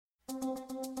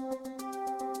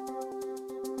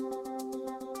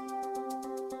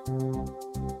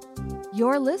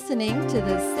You're listening to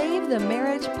the Save the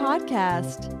Marriage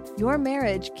podcast. Your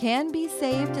marriage can be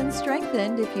saved and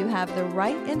strengthened if you have the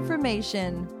right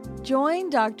information. Join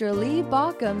Dr. Lee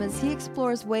Baucom as he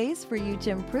explores ways for you to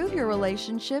improve your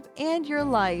relationship and your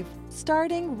life,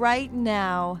 starting right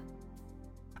now.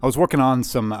 I was working on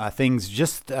some things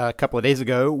just a couple of days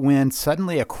ago when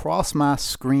suddenly across my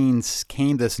screens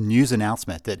came this news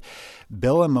announcement that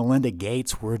Bill and Melinda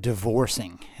Gates were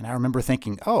divorcing. And I remember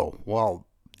thinking, oh, well,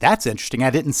 that's interesting.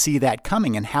 I didn't see that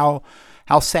coming, and how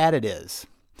sad it is.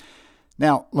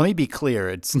 Now, let me be clear.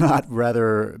 It's not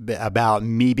rather about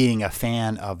me being a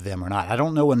fan of them or not. I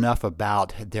don't know enough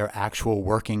about their actual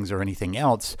workings or anything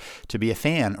else to be a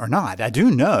fan or not. I do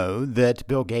know that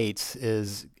Bill Gates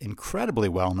is incredibly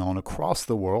well known across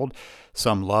the world.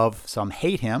 Some love, some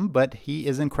hate him, but he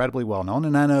is incredibly well known.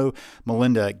 And I know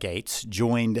Melinda Gates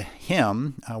joined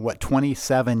him,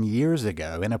 27 years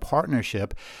ago in a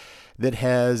partnership that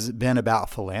has been about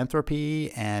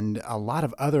philanthropy and a lot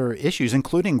of other issues,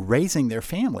 including raising their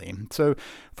family. So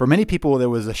for many people, there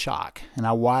was a shock. And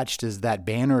I watched as that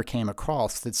banner came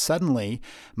across that suddenly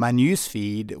my news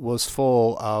feed was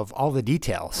full of all the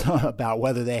details about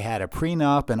whether they had a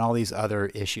prenup and all these other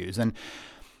issues. And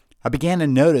I began to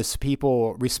notice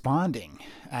people responding.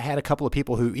 I had a couple of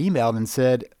people who emailed and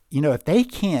said, if they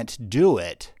can't do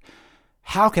it,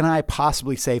 how can I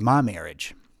possibly save my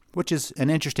marriage? Which is an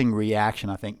interesting reaction,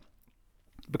 I think,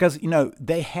 because,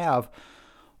 they have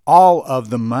all of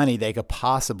the money they could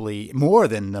possibly, more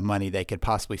than the money they could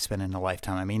possibly spend in a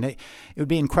lifetime. I mean, it would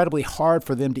be incredibly hard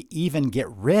for them to even get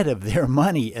rid of their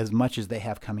money as much as they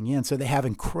have coming in. So they have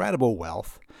incredible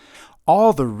wealth,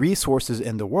 all the resources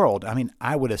in the world. I mean,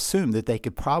 I would assume that they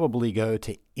could probably go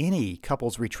to any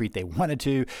couples retreat they wanted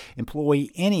to, employ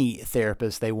any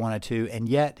therapist they wanted to, and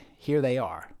yet here they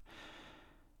are.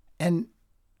 And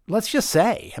let's just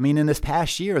say, in this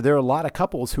past year, there are a lot of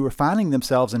couples who are finding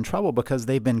themselves in trouble because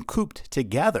they've been cooped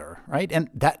together, right? And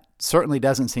that certainly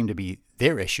doesn't seem to be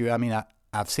their issue.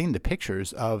 I've seen the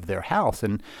pictures of their house,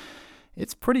 and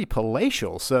it's pretty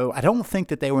palatial. So I don't think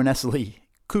that they were necessarily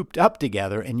cooped up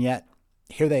together, and yet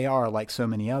here they are like so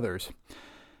many others.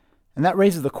 And that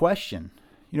raises the question,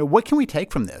 what can we take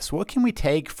from this? What can we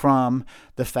take from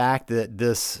the fact that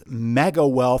this mega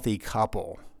wealthy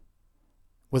couple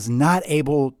was not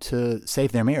able to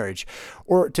save their marriage,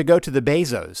 or to go to the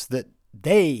Bezos, that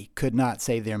they could not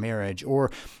save their marriage,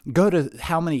 or go to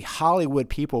how many Hollywood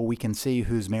people we can see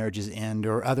whose marriages end,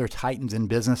 or other titans in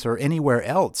business or anywhere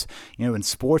else, in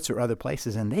sports or other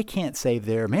places, and they can't save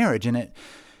their marriage. And it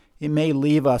may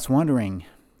leave us wondering,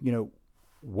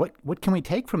 what can we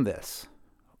take from this?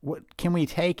 What can we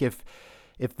take if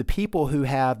the people who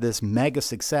have this mega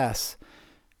success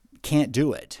can't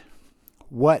do it?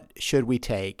 What should we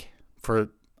take for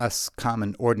us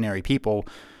common, ordinary people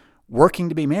working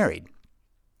to be married?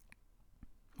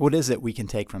 What is it we can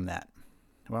take from that?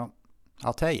 Well,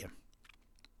 I'll tell you.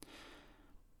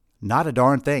 Not a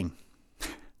darn thing.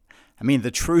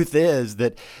 The truth is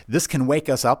that this can wake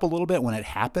us up a little bit when it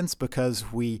happens,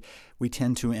 because we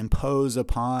tend to impose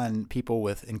upon people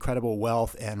with incredible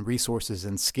wealth and resources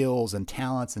and skills and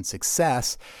talents and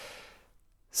success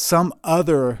some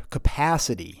other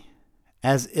capacity,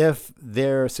 as if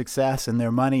their success and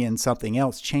their money and something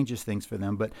else changes things for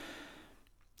them. But,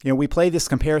 we play this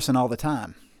comparison all the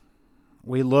time.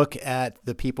 We look at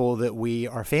the people that we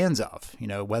are fans of,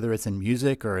 whether it's in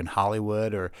music or in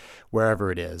Hollywood or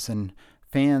wherever it is, and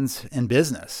fans in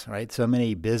business, right? So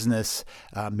many business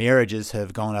marriages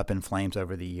have gone up in flames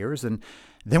over the years. And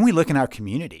then we look in our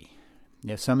community.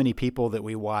 So many people that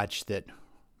we watch that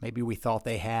maybe we thought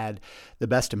they had the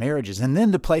best of marriages. And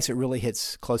then the place it really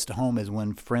hits close to home is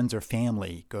when friends or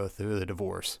family go through the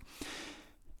divorce.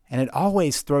 And it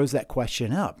always throws that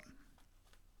question up.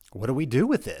 What do we do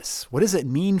with this? What does it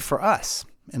mean for us?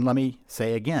 And let me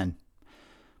say again,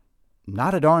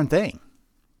 not a darn thing.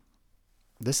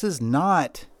 This is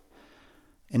not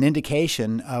an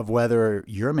indication of whether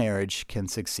your marriage can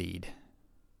succeed.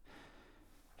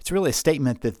 It's really a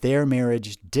statement that their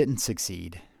marriage didn't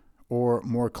succeed. Or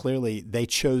more clearly, they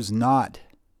chose not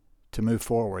to move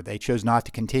forward. They chose not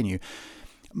to continue.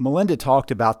 Melinda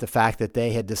talked about the fact that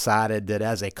they had decided that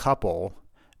as a couple,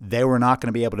 they were not going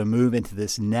to be able to move into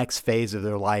this next phase of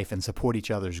their life and support each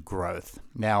other's growth.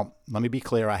 Now, let me be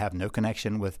clear. I have no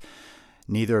connection with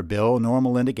neither Bill nor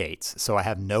Melinda Gates, so I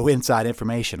have no inside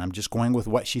information. I'm just going with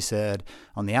what she said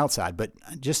on the outside. But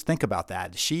just think about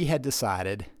that. She had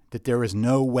decided that there is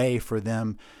no way for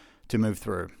them to move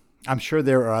through. I'm sure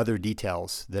there are other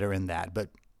details that are in that, but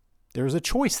there's a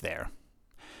choice there.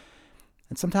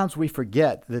 And sometimes we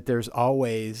forget that there's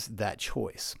always that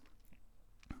choice.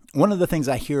 One of the things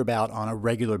I hear about on a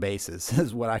regular basis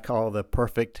is what I call the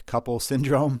perfect couple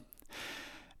syndrome.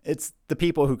 It's the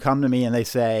people who come to me and they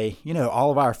say,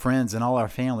 all of our friends and all our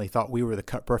family thought we were the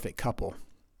perfect couple.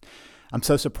 I'm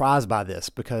so surprised by this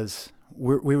because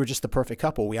we were just the perfect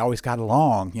couple. We always got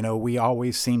along. We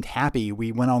always seemed happy.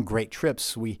 We went on great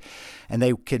trips. And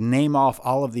they could name off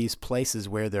all of these places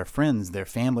where their friends, their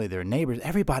family, their neighbors,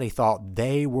 everybody thought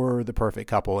they were the perfect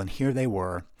couple. And here they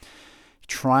were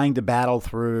trying to battle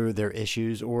through their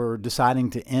issues or deciding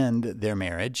to end their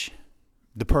marriage.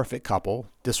 The perfect couple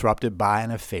disrupted by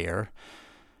an affair.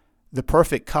 The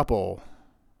perfect couple,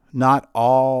 not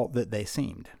all that they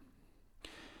seemed.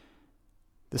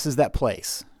 This is that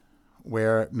place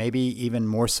where maybe even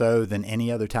more so than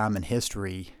any other time in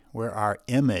history, where our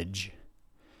image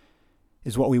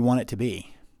is what we want it to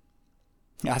be.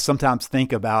 I sometimes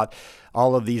think about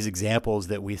all of these examples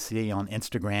that we see on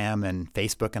Instagram and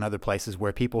Facebook and other places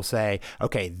where people say,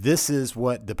 okay, this is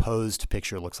what the posed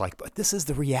picture looks like, but this is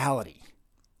the reality.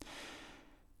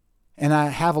 And I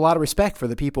have a lot of respect for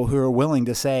the people who are willing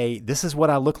to say, this is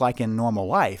what I look like in normal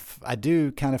life. I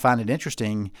do kind of find it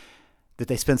interesting that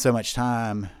they spend so much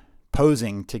time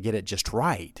posing to get it just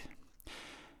right.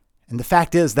 And the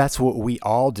fact is, that's what we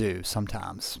all do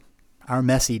sometimes. Our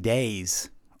messy days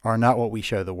are not what we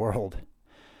show the world.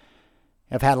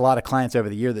 I've had a lot of clients over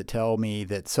the year that tell me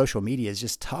that social media is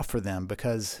just tough for them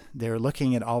because they're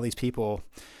looking at all these people,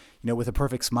 with a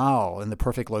perfect smile in the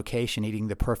perfect location, eating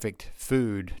the perfect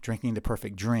food, drinking the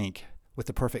perfect drink, with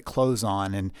the perfect clothes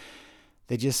on, and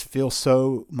they just feel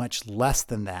so much less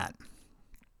than that.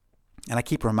 And I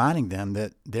keep reminding them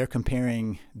that they're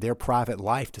comparing their private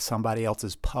life to somebody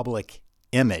else's public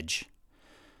image.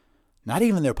 Not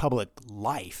even their public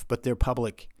life, but their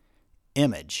public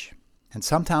image. And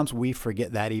sometimes we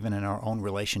forget that even in our own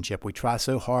relationship. We try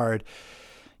so hard,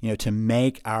 to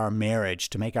make our marriage,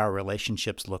 to make our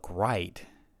relationships look right,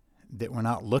 that we're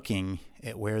not looking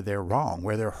at where they're wrong,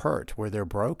 where they're hurt, where they're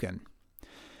broken.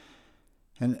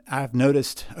 And I've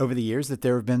noticed over the years that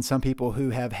there have been some people who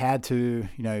have had to,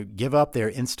 give up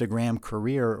their Instagram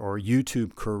career or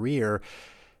YouTube career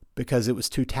because it was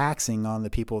too taxing on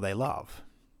the people they love.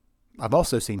 I've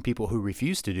also seen people who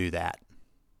refused to do that,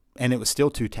 and it was still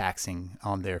too taxing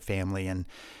on their family, and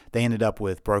they ended up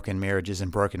with broken marriages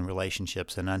and broken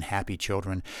relationships and unhappy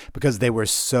children because they were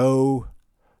so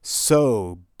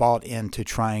bought into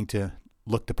trying to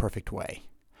look the perfect way,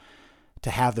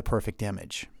 to have the perfect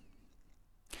image.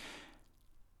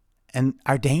 And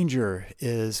our danger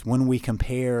is when we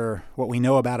compare what we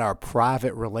know about our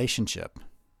private relationship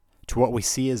to what we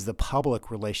see as the public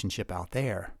relationship out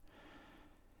there.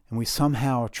 And we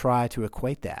somehow try to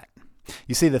equate that.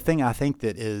 You see, the thing I think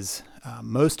that is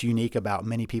most unique about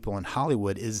many people in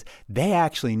Hollywood is they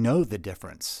actually know the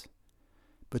difference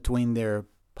between their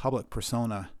public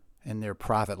persona and their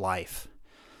private life.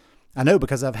 I know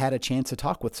because I've had a chance to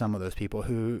talk with some of those people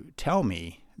who tell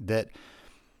me that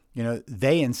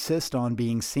they insist on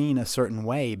being seen a certain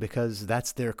way because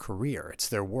that's their career, it's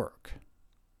their work.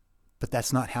 But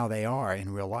that's not how they are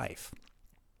in real life.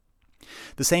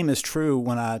 The same is true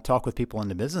when I talk with people in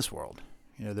the business world.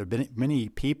 There have been many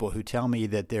people who tell me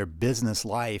that their business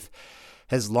life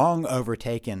has long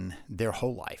overtaken their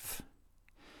whole life.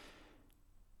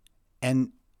 And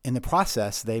in the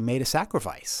process, they made a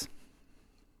sacrifice.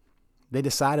 They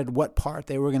decided what part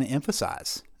they were going to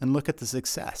emphasize and look at the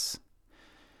success.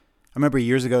 I remember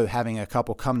years ago having a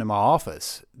couple come to my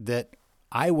office that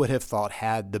I would have thought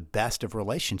had the best of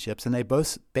relationships, and they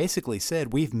both basically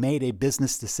said, we've made a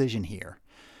business decision here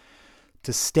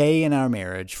to stay in our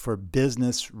marriage for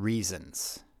business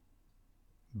reasons,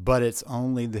 but it's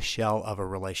only the shell of a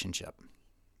relationship.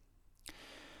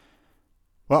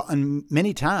 Well, and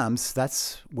many times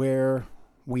that's where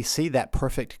we see that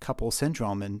perfect couple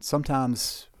syndrome, and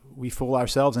sometimes we fool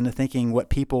ourselves into thinking what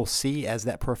people see as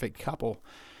that perfect couple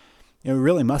it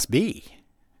really must be.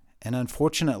 And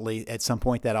unfortunately, at some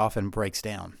point, that often breaks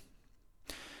down.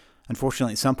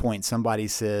 Unfortunately, at some point, somebody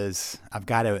says, I've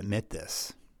got to admit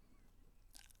this.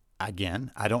 Again,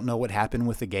 I don't know what happened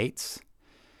with the Gates,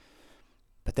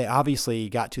 but they obviously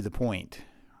got to the point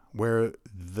where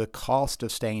the cost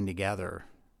of staying together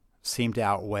seemed to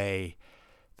outweigh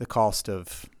the cost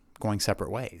of going separate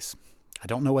ways. I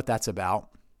don't know what that's about,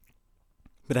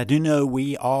 but I do know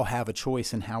we all have a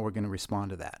choice in how we're going to respond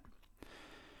to that.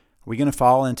 Are we going to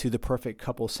fall into the perfect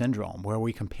couple syndrome where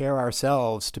we compare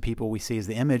ourselves to people we see as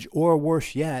the image, or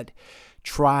worse yet,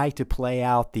 try to play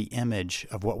out the image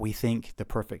of what we think the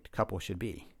perfect couple should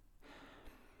be?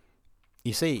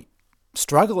 You see,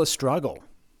 struggle is struggle,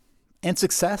 and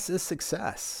success is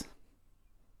success,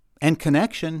 and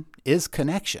connection is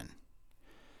connection.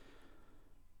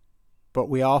 but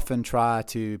we often try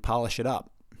to polish it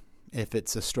up if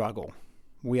it's a struggle.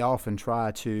 We often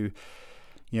try to,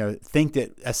 think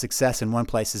that a success in one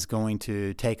place is going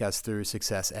to take us through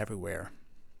success everywhere.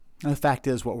 And the fact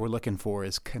is, what we're looking for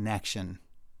is connection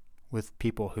with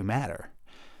people who matter.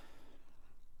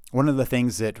 One of the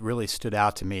things that really stood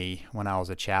out to me when I was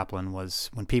a chaplain was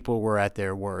when people were at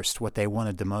their worst, what they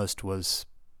wanted the most was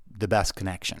the best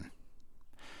connection.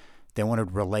 They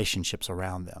wanted relationships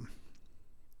around them.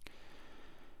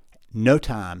 No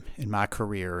time in my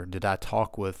career did I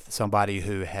talk with somebody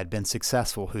who had been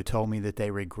successful who told me that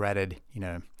they regretted,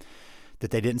 that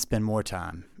they didn't spend more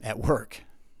time at work,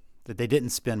 that they didn't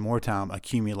spend more time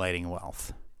accumulating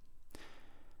wealth.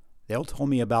 They all told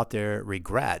me about their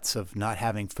regrets of not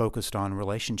having focused on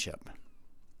relationship,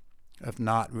 of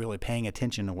not really paying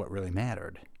attention to what really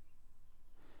mattered.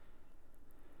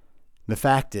 The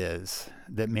fact is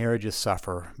that marriages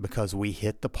suffer because we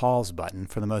hit the pause button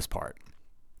for the most part.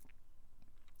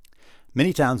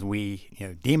 Many times we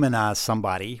demonize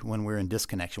somebody when we're in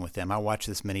disconnection with them. I watch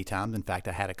this many times. In fact,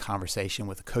 I had a conversation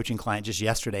with a coaching client just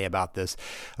yesterday about this,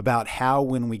 about how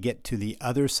when we get to the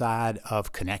other side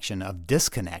of connection, of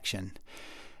disconnection,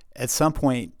 at some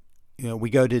point, we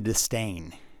go to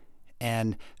disdain.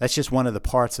 And that's just one of the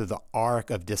parts of the arc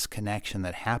of disconnection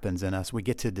that happens in us. We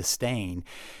get to disdain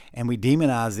and we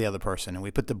demonize the other person and we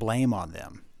put the blame on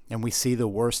them and we see the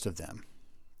worst of them,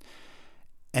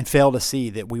 and fail to see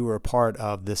that we were a part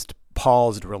of this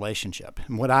paused relationship.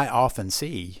 And what I often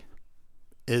see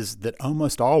is that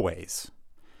almost always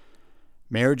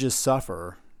marriages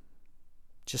suffer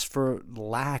just for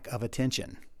lack of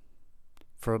attention,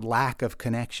 for lack of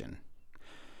connection,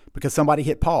 because somebody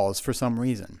hit pause for some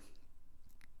reason.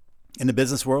 In the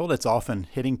business world, it's often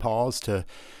hitting pause to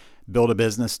build a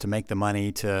business, to make the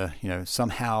money, to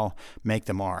somehow make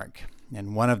the mark.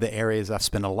 And one of the areas I've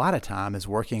spent a lot of time is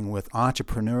working with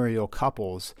entrepreneurial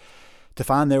couples to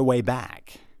find their way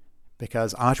back.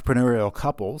 Because entrepreneurial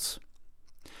couples,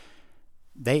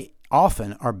 they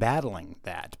often are battling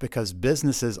that because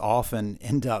businesses often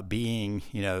end up being,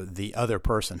 the other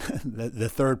person, the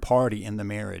third party in the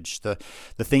marriage, the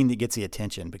thing that gets the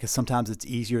attention. Because sometimes it's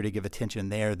easier to give attention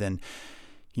there than,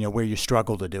 where you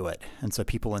struggle to do it. And so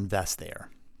people invest there.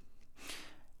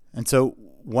 And so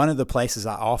one of the places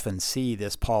I often see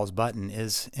this pause button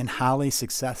is in highly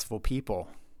successful people.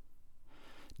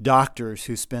 Doctors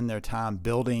who spend their time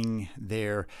building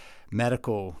their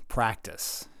medical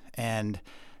practice and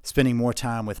spending more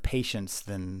time with patients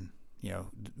than,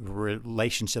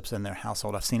 relationships in their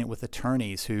household. I've seen it with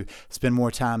attorneys who spend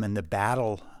more time in the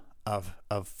battle of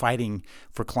fighting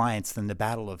for clients than the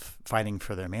battle of fighting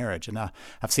for their marriage. And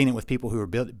I've seen it with people who are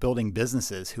building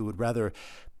businesses who would rather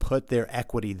put their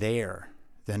equity there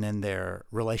than in their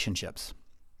relationships.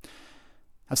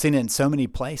 I've seen it in so many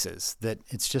places that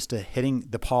it's just a hitting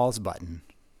the pause button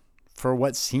for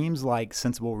what seems like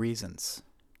sensible reasons.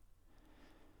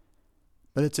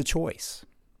 But it's a choice.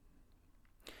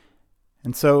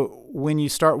 And so when you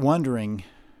start wondering,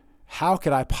 how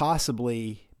could I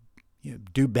possibly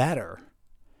do better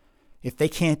if they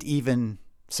can't even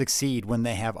succeed when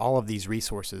they have all of these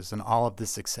resources and all of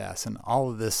this success and all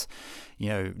of this,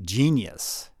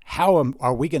 genius? How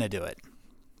are we going to do it?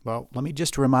 Well, let me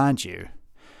just remind you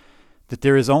that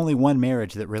there is only one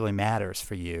marriage that really matters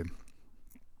for you,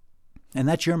 and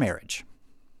that's your marriage.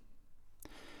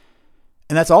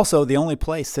 And that's also the only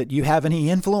place that you have any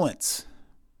influence.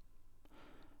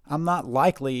 I'm not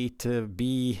likely to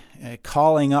be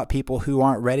calling up people who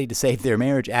aren't ready to save their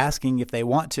marriage, asking if they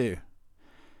want to.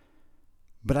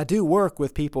 But I do work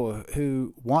with people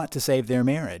who want to save their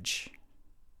marriage.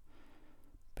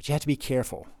 But you have to be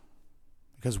careful,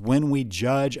 because when we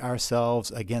judge ourselves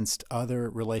against other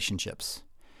relationships,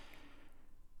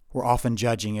 we're often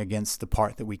judging against the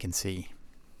part that we can see,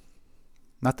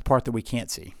 not the part that we can't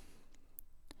see.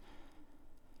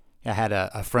 I had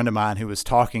a friend of mine who was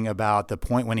talking about the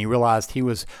point when he realized he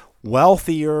was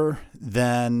wealthier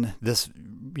than this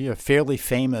fairly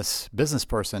famous business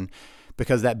person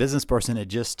because that business person had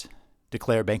just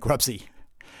declared bankruptcy.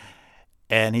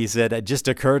 And he said, it just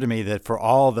occurred to me that for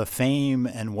all the fame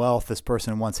and wealth this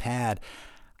person once had,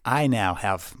 I now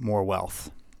have more wealth.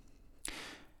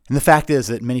 And the fact is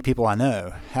that many people I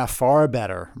know have far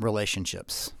better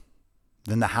relationships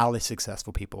than the highly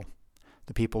successful people.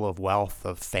 The people of wealth,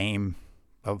 of fame,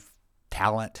 of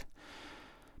talent,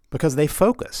 because they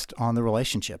focused on the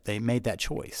relationship. They made that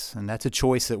choice. And that's a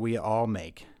choice that we all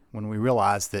make when we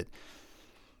realize that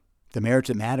the marriage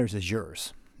that matters is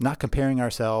yours. Not comparing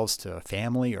ourselves to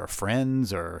family or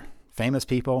friends or famous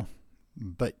people,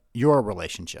 but your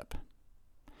relationship.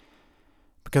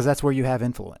 because that's where you have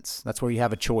influence. That's where you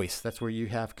have a choice. That's where you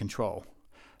have control.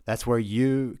 That's where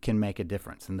you can make a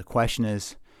difference. And the question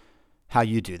is how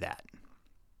you do that.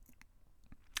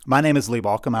 My name is Lee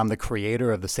Baucom. I'm the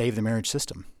creator of the Save the Marriage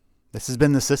system. This has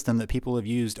been the system that people have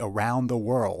used around the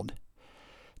world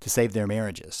to save their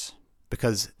marriages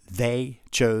because they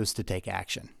chose to take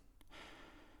action.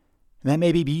 And that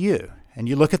may be you. And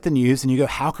you look at the news and you go,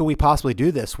 how could we possibly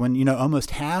do this when,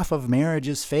 almost half of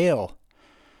marriages fail?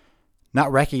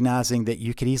 Not recognizing that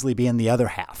you could easily be in the other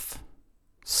half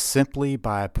simply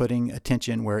by putting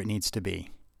attention where it needs to be.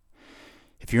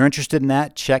 If you're interested in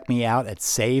that, check me out at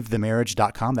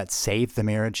savethemarriage.com. That's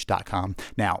savethemarriage.com.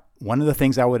 Now, one of the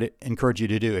things I would encourage you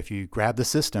to do if you grab the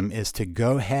system is to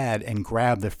go ahead and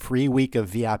grab the free week of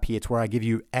VIP. It's where I give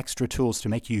you extra tools to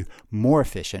make you more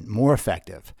efficient, more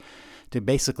effective, to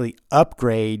basically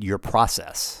upgrade your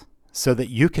process so that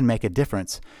you can make a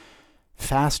difference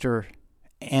faster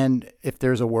and, if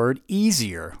there's a word,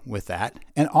 easier with that.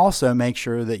 And also make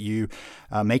sure that you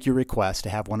make your request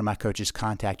to have one of my coaches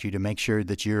contact you to make sure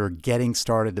that you're getting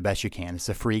started the best you can. It's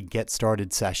a free Get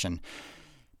Started session,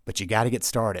 but you got to get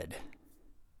started.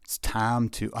 It's time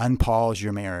to unpause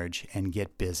your marriage and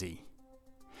get busy.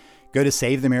 Go to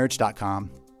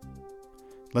savethemarriage.com.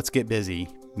 Let's get busy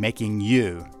making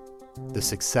you the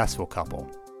successful couple.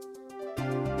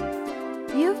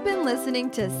 You've been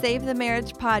listening to Save the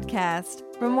Marriage podcast.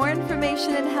 For more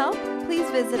information and help, please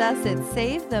visit us at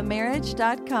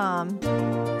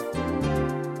savethemarriage.com.